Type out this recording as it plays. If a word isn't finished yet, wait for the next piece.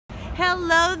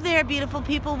Hello there, beautiful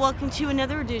people. Welcome to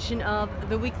another edition of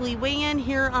the Weekly Weigh-In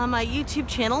here on my YouTube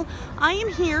channel. I am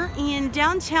here in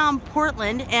downtown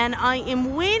Portland and I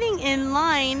am waiting in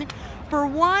line for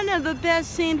one of the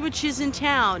best sandwiches in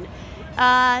town.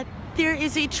 There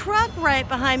is a truck right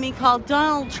behind me called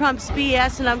Donald Trump's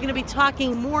BS, and I'm going to be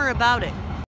talking more about it.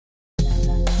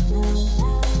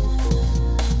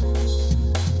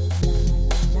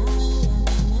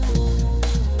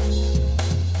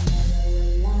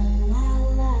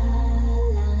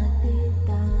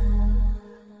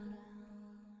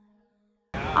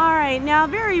 Alright, now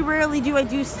very rarely do I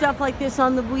do stuff like this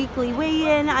on the Weekly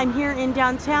Weigh-In. I'm here in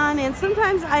downtown and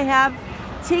sometimes I have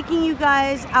taken you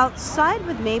guys outside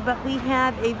with me, but we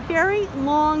have a very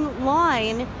long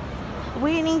line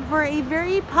waiting for a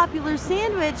very popular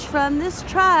sandwich from this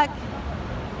truck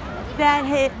that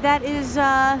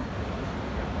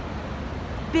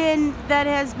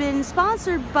has been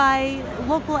sponsored by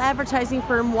local advertising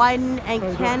firm Wyden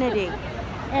and Kennedy.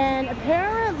 And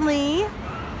apparently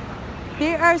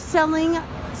they are selling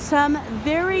some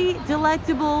very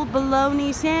delectable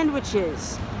bologna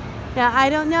sandwiches. Now, I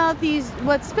don't know if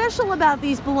what's special about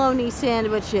these bologna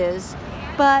sandwiches,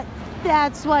 but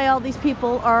that's why all these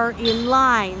people are in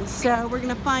line. So we're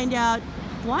gonna find out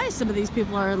why some of these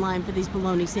people are in line for these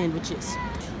bologna sandwiches.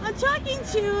 I'm talking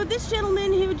to this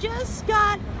gentleman who just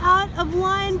got out of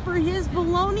line for his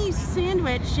bologna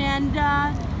sandwich, and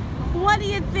what do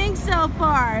you think so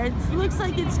far? It looks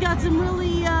like it's got some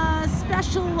really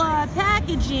special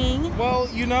packaging. Well,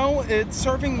 you know, it's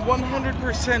serving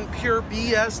 100% pure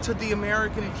BS to the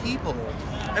American people.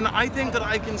 And I think that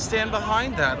I can stand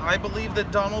behind that. I believe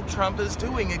that Donald Trump is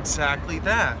doing exactly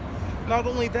that. Not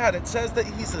only that, it says that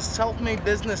he's a self-made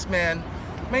businessman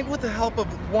made with the help of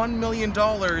 $1 million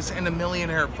and a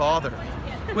millionaire father.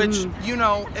 Which, you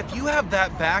know, if you have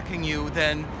that backing you,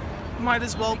 then might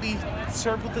as well be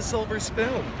served with a silver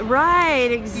spoon.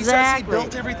 Right, exactly. He says he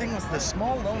built everything with a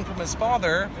small loan from his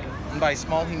father, and by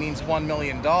small he means $1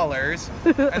 million.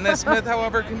 And the Smith,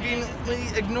 however, conveniently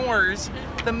ignores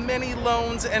the many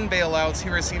loans and bailouts he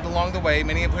received along the way,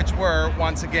 many of which were,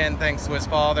 once again, thanks to his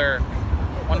father.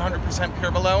 100%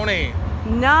 pure baloney.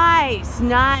 Nice,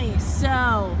 nice.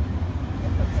 So,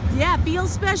 yeah, feel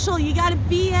special. You got a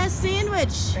BS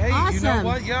sandwich. Hey, awesome. You know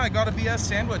what? Yeah, I got a BS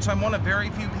sandwich. I'm one of very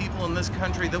few people in this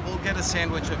country that will get a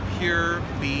sandwich of pure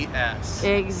BS.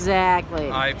 Exactly.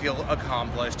 I feel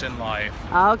accomplished in life.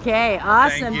 Okay,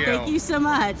 awesome. Thank you. So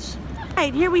much.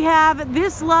 Right, here we have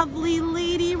this lovely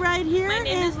lady right here. My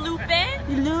name is Lupe.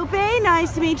 Lupe,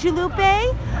 nice to meet you, Lupe.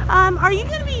 Are you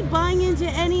going to be buying into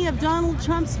any of Donald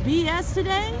Trump's BS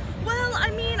today? Well, I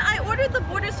mean, I ordered the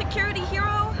Border Security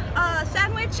Hero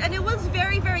sandwich, and it was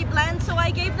very, very bland, so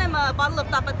I gave them a bottle of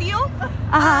Tapatio.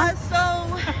 I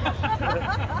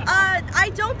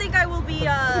don't think I will be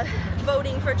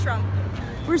voting for Trump.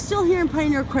 We're still here in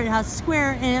Pioneer Courthouse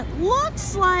Square, and it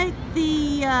looks like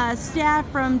the staff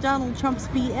from Donald Trump's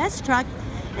BS truck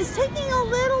is taking a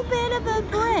little bit of a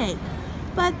break.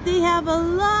 But they have a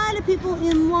lot of people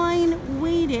in line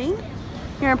waiting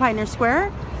here in Pioneer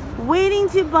Square, waiting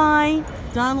to buy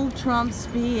Donald Trump's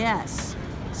BS.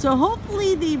 So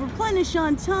hopefully they replenish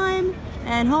on time,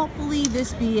 and hopefully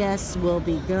this BS will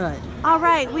be good. All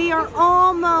right, we are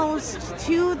almost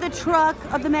to the truck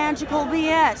of the magical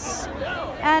BS.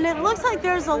 And it looks like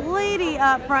there's a lady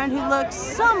up front who looks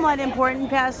somewhat important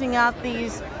passing out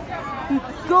these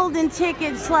golden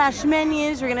tickets /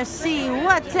 menus. We're gonna see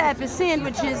what type of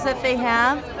sandwiches that they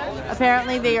have.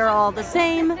 Apparently they are all the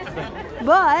same,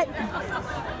 but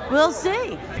we'll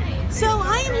see. So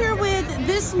I am here with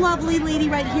this lovely lady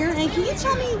right here, and can you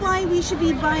tell me why we should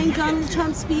be buying Donald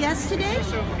Trump's BS today?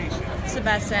 It's the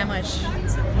best sandwich.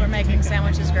 We're making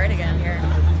sandwiches great again here.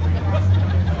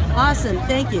 Awesome,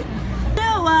 thank you.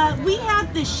 So we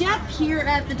have the chef here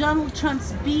at the Donald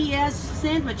Trump's BS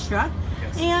sandwich truck.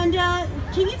 And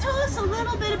can you tell us a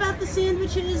little bit about the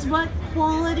sandwiches, what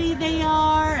quality they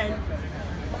are? And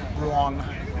Wrong.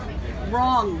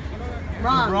 Wrong.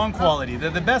 Wrong quality.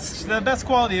 They're the best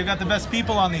quality. You've got the best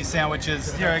people on these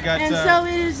sandwiches. Here I got. And so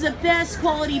it is the best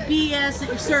quality BS that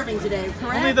you're serving today,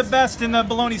 correct? Only the best in the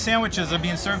bologna sandwiches are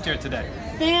being served here today.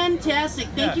 Fantastic.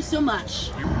 Thank you so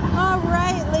much. All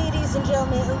right, ladies and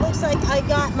gentlemen, it looks like I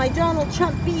got my Donald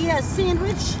Trump BS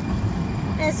sandwich.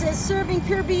 And it says serving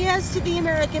pure BS to the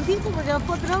American people. We're going to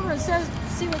flip it over and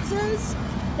see what it says.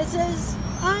 It says,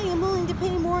 I am willing to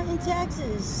pay more in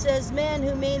taxes, says man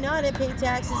who may not have paid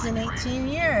taxes in 18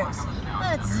 years.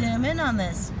 Let's zoom in on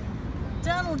this.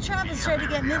 Donald Trump has tried to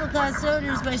get middle-class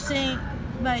voters by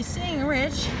saying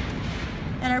rich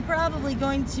and are probably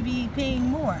going to be paying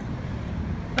more.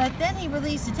 But then he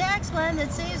released a tax plan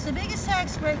that saves the biggest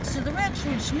tax breaks to the rich,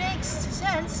 which makes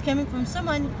sense coming from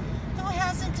someone who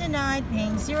hasn't denied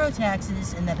paying zero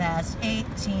taxes in the past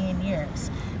 18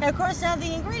 years. And of course, now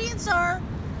the ingredients are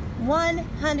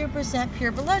 100%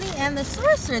 pure baloney, and the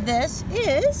source for this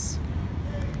is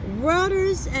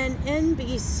Reuters and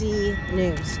NBC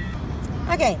News.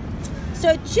 Okay,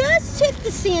 so just took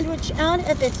the sandwich out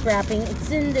of its wrapping. It's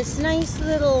in this nice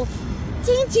little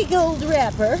dainty gold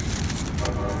wrapper.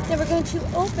 Then we're going to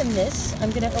open this. I'm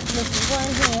going to open this with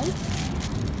one hand.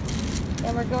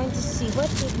 And we're going to see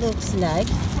what it looks like.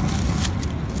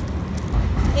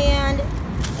 And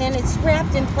it's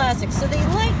wrapped in plastic. So they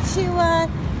like to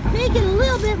make it a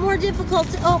little bit more difficult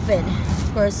to open.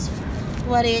 Of course,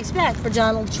 what do you expect for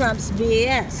Donald Trump's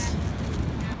BS?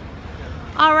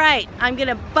 All right, I'm going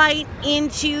to bite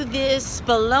into this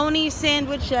bologna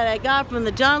sandwich that I got from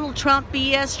the Donald Trump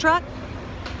BS truck.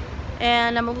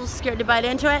 And I'm a little scared to bite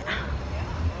into it.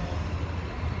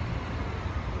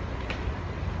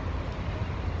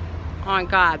 Oh my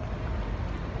God.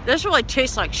 This really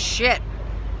tastes like shit.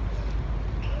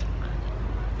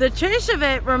 The taste of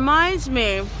it reminds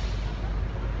me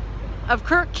of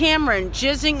Kirk Cameron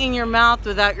jizzing in your mouth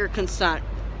without your consent.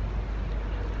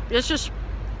 It's just...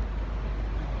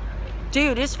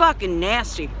 Dude, it's fucking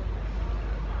nasty.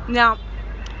 Now,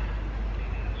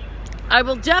 I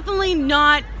will definitely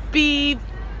not be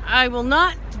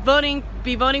voting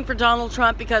for Donald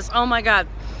Trump because, oh my God,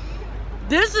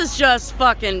 this is just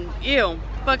fucking ew,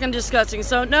 fucking disgusting.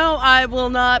 So no, I will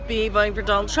not be voting for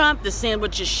Donald Trump. This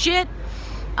sandwich is shit.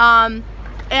 And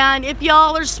if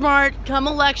y'all are smart, come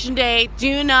election day,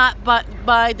 do not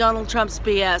buy Donald Trump's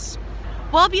BS.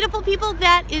 Well, beautiful people,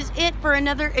 that is it for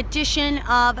another edition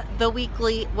of the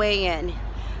Weekly Weigh-In.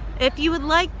 If you would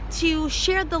like to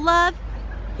share the love,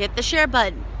 hit the share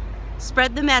button.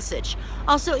 Spread the message.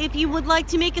 Also, if you would like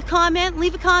to make a comment,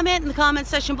 leave a comment in the comment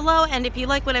section below. And if you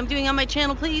like what I'm doing on my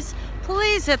channel, please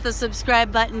hit the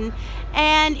subscribe button.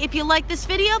 And if you like this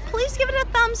video, please give it a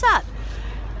thumbs up.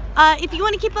 If you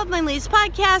want to keep up my latest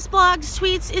podcasts, blogs,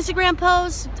 tweets, Instagram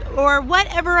posts, or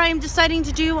whatever I'm deciding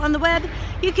to do on the web,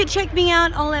 you can check me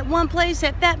out all at one place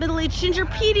at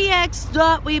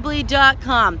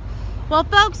fatmiddleagedgingerpdx.weebly.com. Well,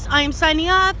 folks, I am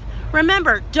signing off.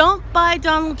 Remember, don't buy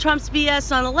Donald Trump's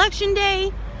BS on election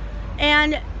day,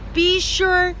 and be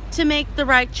sure to make the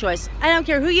right choice. I don't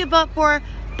care who you vote for,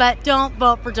 but don't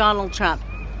vote for Donald Trump.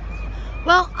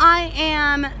 Well, I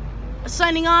am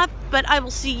signing off, but I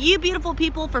will see you beautiful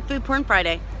people for Food Porn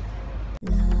Friday.